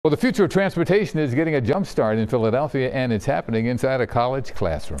Well, the future of transportation is getting a jump start in Philadelphia, and it's happening inside a college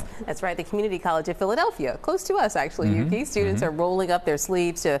classroom. That's right, the Community College of Philadelphia, close to us actually, Yuki. Students are rolling up their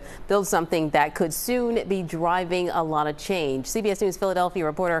sleeves to build something that could soon be driving a lot of change. CBS News Philadelphia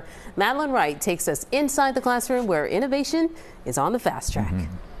reporter Madeleine Wright takes us inside the classroom where innovation is on the fast track.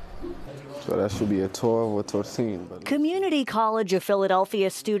 So that should be a 12 or 13. Community College of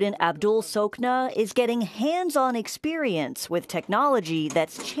Philadelphia student Abdul Sokna is getting hands-on experience with technology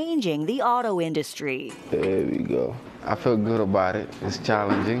that's changing the auto industry. There we go. I feel good about it. It's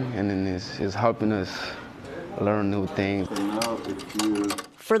challenging, and then it's helping us learn new things.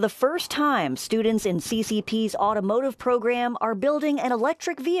 For the first time, students in CCP's automotive program are building an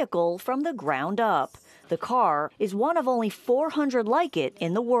electric vehicle from the ground up. The car is one of only 400 like it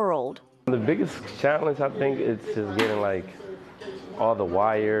in the world. The biggest challenge, I think, is just getting all the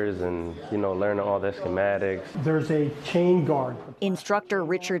wires and, learning all the schematics. There's a chain guard. Instructor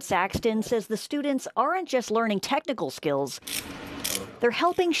Richard Saxton says the students aren't just learning technical skills. They're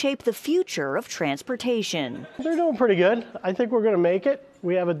helping shape the future of transportation. They're doing pretty good. I think we're going to make it.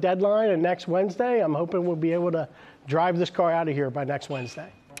 We have a deadline, and next Wednesday, I'm hoping we'll be able to drive this car out of here by next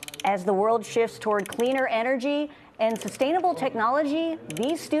Wednesday. As the world shifts toward cleaner energy and sustainable technology,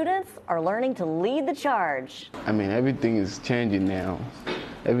 these students are learning to lead the charge. I mean, everything is changing now.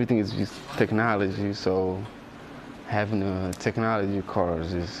 Everything is just technology, so having technology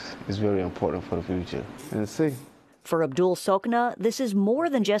cars is very important for the future. And see. For Abdul Sokna, this is more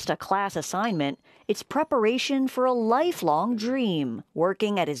than just a class assignment. It's preparation for a lifelong dream,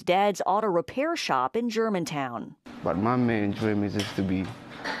 working at his dad's auto repair shop in Germantown. But my main dream is just to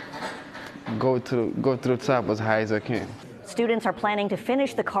go to the top as high as I can. Students are planning to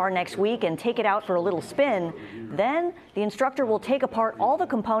finish the car next week and take it out for a little spin. Then the instructor will take apart all the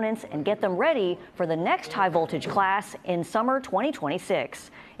components and get them ready for the next high voltage class in summer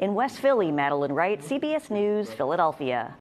 2026. In West Philly, Madeleine Wright, CBS News, Philadelphia.